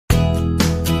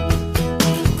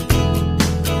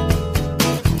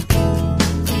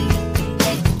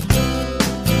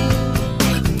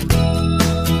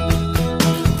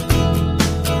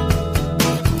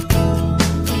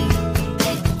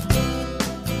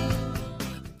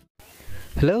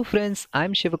Hello friends,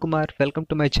 I'm Shivakumar. Welcome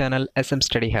to my channel SM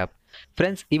study హ్యాబ్.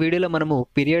 Friends, ఈ వీడియోలో మనము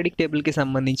periodic టేబుల్కి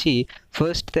సంబంధించి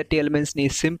ఫస్ట్ 30 ఎలిమెంట్స్ని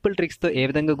సింపుల్ ట్రిక్స్తో ఏ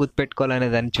విధంగా గుర్తుపెట్టుకోవాలనే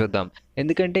దాన్ని చూద్దాం.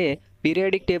 ఎందుకంటే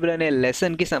పీరియాడిక్ టేబుల్ అనే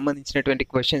లెసన్కి సంబంధించినటువంటి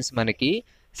క్వశ్చన్స్ మనకి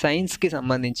సైన్స్కి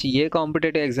సంబంధించి ఏ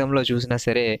కాంపిటేటివ్ ఎగ్జామ్లో చూసినా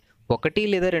సరే 1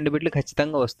 లేదా 2 బిట్లు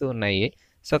ఖచ్చితంగా వస్తూ ఉన్నాయి.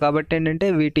 సో కాబట్టి ఏంటంటే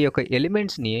వీటి యొక్క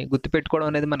ఎలిమెంట్స్ని గుర్తుపెట్టుకోవడం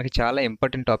అనేది మనకి చాలా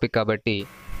ఇంపార్టెంట్ టాపిక్. కాబట్టి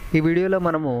ఈ వీడియోలో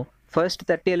మనము ఫస్ట్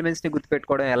 30 ఎలిమెంట్స్ని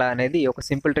గుర్తుపెట్టుకోవడం ఎలా అనేది ఒక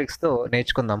సింపుల్ ట్రిక్స్తో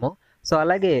నేర్చుకుందాము. సో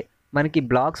అలాగే మనకి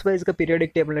బ్లాక్స్ వైజ్గా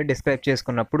పీరియాడిక్ టేబుల్ని డిస్క్రైబ్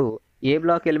చేసుకున్నప్పుడు ఏ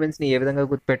బ్లాక్ ఎలిమెంట్స్ని ఏ విధంగా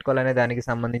గుర్తుపెట్టుకోవాలనే దానికి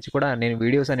సంబంధించి కూడా నేను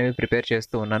వీడియోస్ అనేవి ప్రిపేర్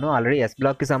చేస్తూ ఉన్నాను. ఆల్రెడీ S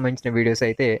బ్లాక్కి సంబంధించిన వీడియోస్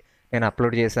అయితే నేను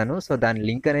అప్లోడ్ చేశాను. సో దాని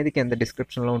లింక్ అనేది కింద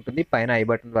డిస్క్రిప్షన్లో ఉంటుంది. పైన ఐ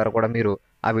బటన్ ద్వారా కూడా మీరు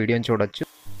ఆ వీడియోని చూడొచ్చు.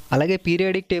 అలాగే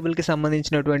పీరియాడిక్ టేబుల్కి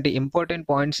సంబంధించినటువంటి ఇంపార్టెంట్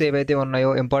పాయింట్స్ ఏవైతే ఉన్నాయో,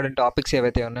 ఇంపార్టెంట్ టాపిక్స్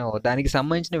ఏవైతే ఉన్నాయో దానికి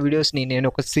సంబంధించిన వీడియోస్ని నేను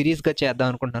ఒక సిరీస్గా చేద్దాం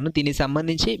అనుకుంటున్నాను. దీనికి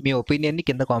సంబంధించి మీ ఒపీనియన్ని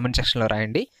కింద కామెంట్ సెక్షన్లో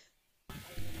రాయండి.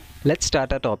 లెట్స్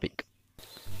స్టార్ట్ ఆ టాపిక్.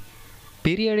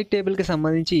 పీరియాడిక్ టేబుల్కి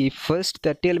సంబంధించి ఫస్ట్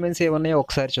 30 ఎలిమెంట్స్ ఏమన్నాయో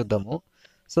ఒకసారి చూద్దాము.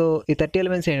 సో ఈ 30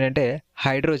 ఎలిమెంట్స్ ఏంటంటే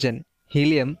hydrogen,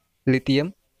 helium, lithium,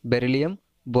 beryllium,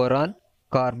 boron,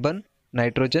 carbon,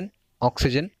 nitrogen,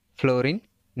 oxygen, fluorine,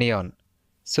 neon,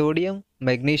 sodium,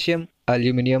 magnesium,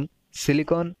 aluminium,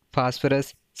 silicon, phosphorus,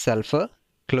 sulphur,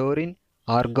 chlorine,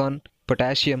 organ,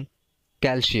 potassium,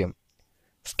 calcium,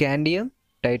 scandium,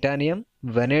 titanium,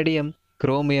 vanadium,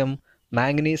 chromium,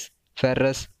 manganese,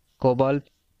 ferrous, cobalt,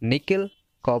 nickel,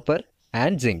 copper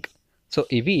and zinc. So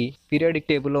ఇవి periodic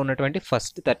టేబుల్లో ఉన్నటువంటి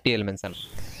first 30 elements అన్న.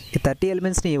 ఈ 30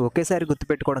 ఎలిమెంట్స్ని ఒకేసారి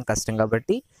గుర్తుపెట్టుకోవడం కష్టం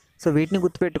కాబట్టి so వీటిని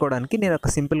గుర్తుపెట్టుకోవడానికి నేను ఒక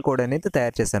సింపుల్ కోడ్ అనేది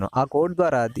తయారు చేశాను. ఆ కోడ్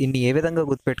ద్వారా దీన్ని ఏ విధంగా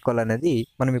గుర్తుపెట్టుకోవాలనేది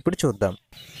మనం ఇప్పుడు చూద్దాం.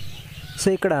 సో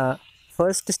ఇక్కడ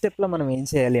ఫస్ట్ స్టెప్లో మనం ఏం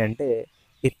చేయాలి అంటే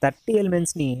ఈ 30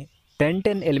 ఎలిమెంట్స్ని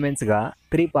 10 ఎలిమెంట్స్గా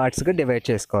 3 పార్ట్స్గా డివైడ్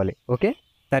చేసుకోవాలి. ఓకే,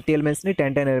 30 ఎలిమెంట్స్ని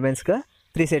 10 ఎలిమెంట్స్గా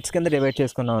 3 సెట్స్ కింద డివైడ్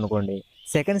చేసుకున్నాం అనుకోండి.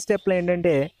 సెకండ్ స్టెప్లో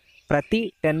ఏంటంటే ప్రతి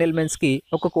 10 ఎలిమెంట్స్కి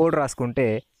ఒక కోడ్ రాసుకుంటే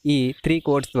ఈ 3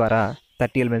 కోడ్స్ ద్వారా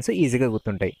 30 ఎలిమెంట్స్ ఈజీగా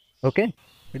గుర్తుంటాయి. ఓకే,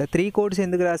 ఇక్కడ 3 కోడ్స్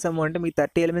ఎందుకు రాసాము అంటే మీ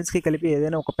 30 ఎలిమెంట్స్కి కలిపి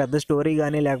ఏదైనా ఒక పెద్ద స్టోరీ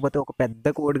కానీ లేకపోతే ఒక పెద్ద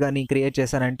కోడ్ కానీ క్రియేట్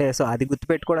చేశానంటే సో అది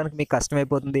గుర్తుపెట్టుకోవడానికి మీకు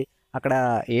కష్టమైపోతుంది. అక్కడ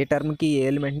ఏ టర్మ్కి ఏ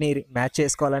ఎలిమెంట్ని మ్యాచ్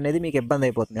చేసుకోవాలనేది మీకు ఇబ్బంది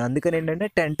అయిపోతుంది. అందుకని ఏంటంటే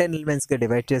 10 ఎలిమెంట్స్గా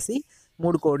డివైడ్ చేసి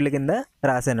 3 కోడ్ల కింద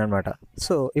రాశాను అనమాట.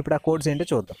 సో ఇప్పుడు ఆ కోడ్స్ ఏంటో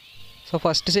చూద్దాం. సో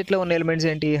ఫస్ట్ సెట్లో ఉన్న ఎలిమెంట్స్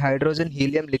ఏంటి? Hydrogen,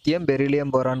 helium, lithium, beryllium,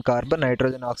 boron, carbon,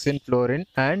 nitrogen, oxygen, fluorine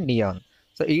and neon.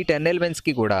 So ఈ 10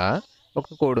 ఎలిమెంట్స్కి కూడా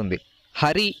ఒక కోడ్ ఉంది.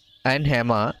 Hari and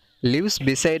Hema lives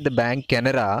beside the bank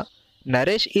Canara.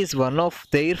 Naresh is one of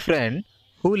their friend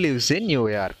who lives in New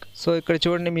York. So ఇక్కడ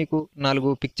చూడండి, మీకు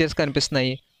 4 pictures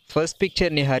కనిపిస్తున్నాయి. First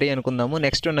పిక్చర్ని Hari అనుకుందాము,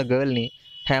 next ఉన్న గర్ల్ని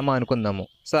హేమ అనుకుందాము.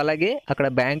 సో అలాగే అక్కడ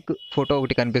బ్యాంక్ ఫోటో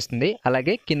ఒకటి కనిపిస్తుంది,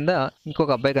 అలాగే కింద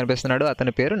ఇంకొక అబ్బాయి కనిపిస్తున్నాడు,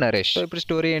 అతని పేరు నరేష్. సో ఇప్పుడు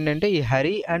స్టోరీ ఏంటంటే ఈ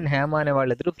హరి అండ్ హేమ అనే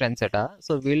వాళ్ళిద్దరు ఫ్రెండ్స్ అట.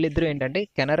 సో వీళ్ళిద్దరూ ఏంటంటే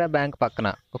కెనరా బ్యాంక్ పక్కన,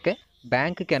 ఓకే,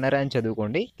 బ్యాంక్ కెనరా అని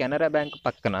చదువుకోండి, కెనరా బ్యాంక్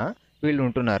పక్కన వీళ్ళు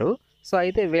ఉంటున్నారు. సో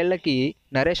అయితే వీళ్ళకి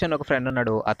నరేష్ అని ఒక ఫ్రెండ్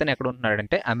ఉన్నాడు. అతను ఎక్కడ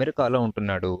ఉంటున్నాడంటే అమెరికాలో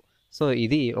ఉంటున్నాడు. సో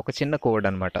ఇది ఒక చిన్న కోడ్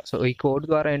అనమాట. సో ఈ కోడ్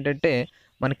ద్వారా ఏంటంటే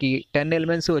మనకి 10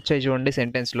 ఎలిమెంట్స్ వచ్చాయి చూడండి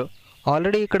సెంటెన్స్లో.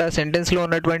 ఆల్రెడీ ఇక్కడ సెంటెన్స్లో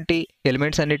ఉన్నటువంటి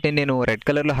ఎలిమెంట్స్ అన్నిటిని నేను రెడ్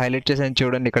కలర్లో హైలైట్ చేశాను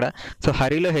చూడండి ఇక్కడ. సో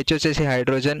హరిలో హెచ్ వచ్చేసి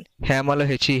hydrogen, హేమలో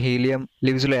H helium,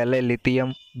 లివ్స్లో LI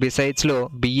lithium, బిసైడ్స్లో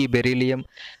BE beryllium,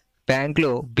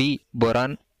 బ్యాంక్లో B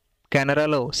boron,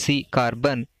 కెనరాలో C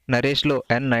carbon, నరేష్లో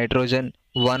N nitrogen,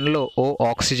 1లో O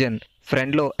oxygen,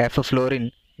 ఫ్రెండ్లో F fluorine,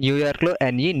 న్యూయార్క్లో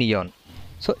NE నియాన్.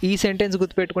 సో ఈ సెంటెన్స్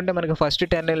గుర్తుపెట్టుకుంటే మనకి ఫస్ట్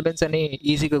 10 ఎలిమెంట్స్ అని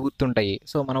ఈజీగా గుర్తుంటాయి.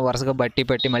 సో మనం వరుసగా బట్టి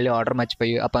పెట్టి మళ్ళీ ఆర్డర్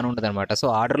మర్చిపోయి ఆ పని ఉంటుంది అనమాట. సో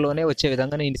ఆర్డర్లోనే వచ్చే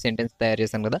విధంగా నేను ఈ సెంటెన్స్ తయారు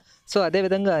చేశాను కదా. సో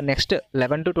అదేవిధంగా నెక్స్ట్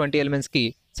 11 to 20 ఎలిమెంట్స్కి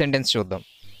సెంటెన్స్ చూద్దాం.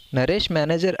 Naresh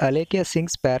manager Alekhya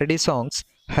sings parody songs.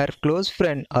 Her close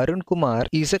friend Arun Kumar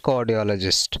is a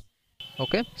cardiologist.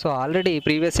 Okay, so already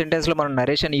previous సెంటెన్స్లో మనం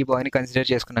నరేష్ అని ఈ బాయ్ని కన్సిడర్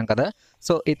చేసుకున్నాం కదా.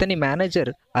 సో ఇతని మేనేజర్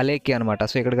అలేఖ్య అనమాట.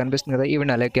 సో ఇక్కడ కనిపిస్తుంది కదా,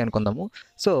 ఈవిడ అలేఖ్య అనుకుందాము.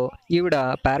 సో ఈవిడ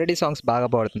ప్యారడీ సాంగ్స్ బాగా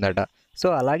పాడుతుందట. సో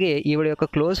అలాగే ఈవిడ యొక్క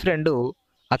క్లోజ్ ఫ్రెండ్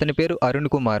అతని పేరు అరుణ్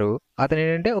కుమారు. అతను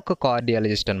ఏంటంటే ఒక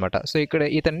కార్డియాలజిస్ట్ అనమాట. సో ఇక్కడ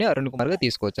ఇతన్ని అరుణ్ కుమార్గా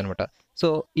తీసుకోవచ్చు అనమాట. సో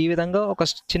ఈ విధంగా ఒక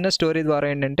చిన్న స్టోరీ ద్వారా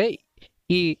ఏంటంటే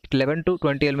ఈ 11 to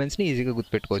 20 ఎలిమెంట్స్ని ఈజీగా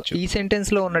గుర్తుపెట్టుకోవచ్చు. ఈ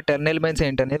సెంటెన్స్లో ఉన్న 10 ఎలిమెంట్స్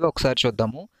ఏంటనేది ఒకసారి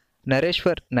చూద్దాము. నరేష్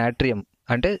ఫర్ నాట్రియం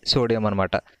అంటే సోడియం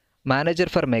అనమాట, manager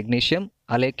for magnesium,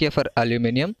 Alekhya for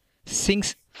aluminium,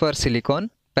 sings for silicon,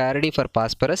 parody for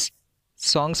phosphorus,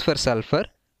 songs for sulphur,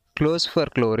 close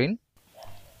for chlorine,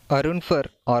 Arun for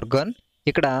organ.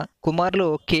 ఇక్కడ కుమార్లో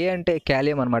K అంటే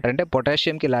కాలియం అనమాట, అంటే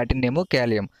పొటాషియంకి లాటిన్ నేము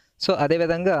కాలియం. సో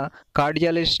అదేవిధంగా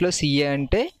కార్డియాలజిస్ట్లో CA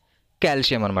అంటే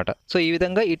కాల్షియం అనమాట. సో ఈ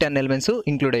విధంగా ఈ 10 ఎలిమెంట్స్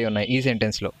ఇంక్లూడ్ అయ్యి ఉన్నాయి ఈ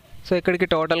సెంటెన్స్లో. సో ఇక్కడికి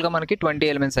టోటల్గా మనకి 20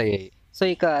 ఎలిమెంట్స్ అయ్యాయి. సో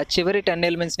ఇక చివరి 10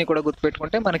 ఎలిమెంట్స్ని కూడా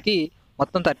గుర్తుపెట్టుకుంటే మనకి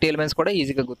మొత్తం 30 ఎలిమెంట్స్ కూడా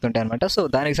ఈజీగా గుర్తుంటాయి అనమాట. సో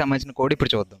దానికి సంబంధించిన కోడ్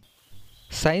ఇప్పుడు చూద్దాం.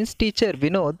 Science teacher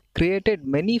Vinod created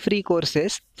many free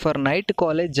courses for night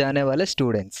college join అయ్యే వాళ్ళ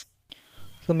స్టూడెంట్స్.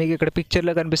 సో మీకు ఇక్కడ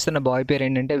పిక్చర్లో కనిపిస్తున్న బాయ్ పేరు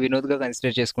ఏంటంటే వినోద్గా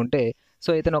కన్సిడర్ చేసుకుంటే, సో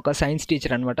ఇతను ఒక సైన్స్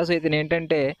టీచర్ అనమాట. సో ఇతను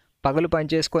ఏంటంటే పగలు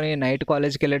పనిచేసుకొని నైట్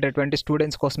కాలేజ్కి వెళ్ళేటటువంటి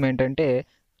స్టూడెంట్స్ కోసం ఏంటంటే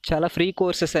చాలా ఫ్రీ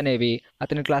కోర్సెస్ అనేవి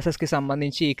అతని క్లాసెస్కి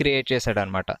సంబంధించి క్రియేట్ చేశాడు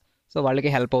అనమాట. సో వాళ్ళకి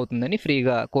హెల్ప్ అవుతుందని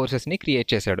ఫ్రీగా కోర్సెస్ని క్రియేట్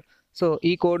చేశాడు. సో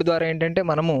ఈ కోడ్ ద్వారా ఏంటంటే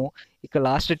మనము ఇక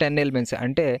లాస్ట్ 10 ఎలిమెంట్స్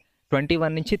అంటే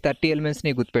 21 నుంచి 30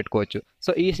 ఎలిమెంట్స్ని గుర్తుపెట్టుకోవచ్చు.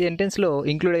 సో ఈ సెంటెన్స్లో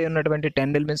ఇంక్లూడ్ అయి ఉన్నటువంటి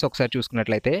 10 ఎలిమెంట్స్ ఒకసారి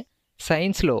చూసుకున్నట్లయితే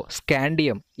సైన్స్లో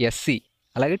స్కాండియం ఎస్సి,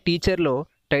 అలాగే టీచర్లో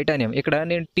టైటానియం. ఇక్కడ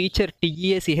నేను టీచర్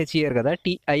టీఈఏసిహెచ్ఈఆర్ కదా,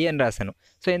 టీఐ అని రాశాను.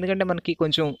 సో ఎందుకంటే మనకి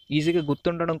కొంచెం ఈజీగా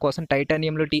గుర్తుండడం కోసం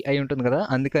టైటానియంలో టీఐ ఉంటుంది కదా,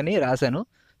 అందుకని రాశాను.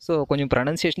 సో కొంచెం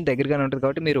ప్రొనౌన్సియేషన్ దగ్గరగానే ఉంటుంది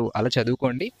కాబట్టి మీరు అలా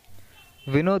చదువుకోండి.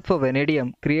 Vinod for vanadium,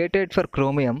 created for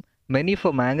chromium, many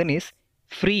for manganese,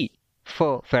 free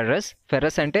for ferrous,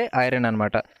 ferrous అంటే ఐరన్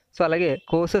అనమాట. సో అలాగే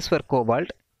courses for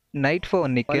cobalt, night for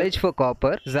nickel, college for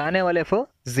copper, జానే వాలే ఫర్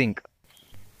జింక్.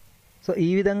 సో ఈ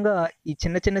విధంగా ఈ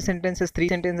చిన్న చిన్న సెంటెన్సెస్ 3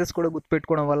 సెంటెన్సెస్ కూడా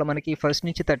గుర్తుపెట్టుకోవడం వల్ల మనకి ఫస్ట్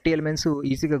నుంచి 30 ఎలిమెంట్స్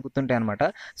ఈజీగా గుర్తుంటాయి అనమాట.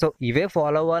 సో ఇవే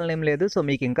ఫాలో అవ్వాలని ఏం లేదు. సో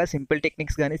మీకు ఇంకా సింపుల్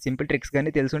టెక్నిక్స్ కానీ సింపుల్ ట్రిక్స్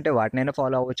కానీ తెలుసుంటే వాటినైనా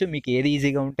ఫాలో అవ్వచ్చు. మీకు ఏది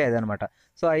ఈజీగా ఉంటే అదనమాట.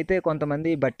 సో అయితే కొంతమంది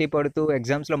బట్టి పడుతూ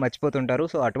ఎగ్జామ్స్లో మర్చిపోతుంటారు.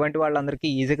 సో అటువంటి వాళ్ళందరికీ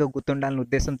ఈజీగా గుర్తుండాలనే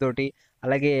ఉద్దేశంతో,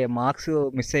 అలాగే మార్క్స్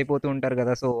మిస్ అయిపోతూ ఉంటారు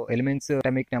కదా. సో ఎలిమెంట్స్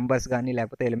అటామిక్ నెంబర్స్ కానీ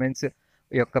లేకపోతే ఎలిమెంట్స్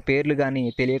యొక్క పేర్లు కానీ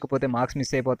తెలియకపోతే మార్క్స్ మిస్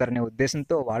అయిపోతారనే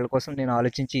ఉద్దేశంతో వాళ్ళ కోసం నేను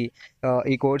ఆలోచించి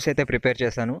ఈ కోడ్స్ అయితే ప్రిపేర్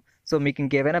చేశాను. సో మీకు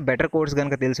ఇంకేమైనా బెటర్ కోడ్స్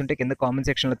కనుక తెలుసుంటే కింద కామెంట్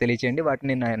సెక్షన్లో తెలియచేయండి.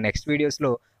 వాటిని నేను నెక్స్ట్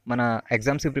వీడియోస్లో మన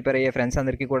ఎగ్జామ్స్కి ప్రిపేర్ అయ్యే ఫ్రెండ్స్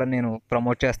అందరికీ కూడా నేను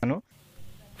ప్రమోట్ చేస్తాను.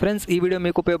 ఫ్రెండ్స్ ఈ వీడియో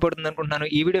మీకు ఉపయోగపడుతుంది అనుకుంటున్నాను.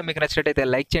 ఈ వీడియో మీకు నచ్చినట్టయితే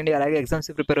లైక్ చేయండి. అలాగే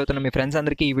ఎగ్జామ్స్కి ప్రిపేర్ అవుతున్న మీ ఫ్రెండ్స్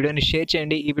అందరికీ ఈ వీడియోని షేర్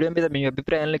చేయండి. ఈ వీడియో మీద మీ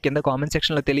అభిప్రాయాలను కింద కామెంట్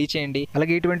సెక్షన్లో తెలియచేయండి.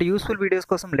 అలాగే ఇటువంటి యూస్ఫుల్ వీడియోస్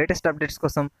కోసం, లేటెస్ట్ అప్డేట్స్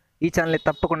కోసం ఈ ఛానల్ని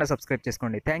తప్పకుండా సబ్స్క్రైబ్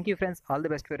చేసుకోండి. Thank you friends. All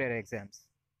the best for your exams.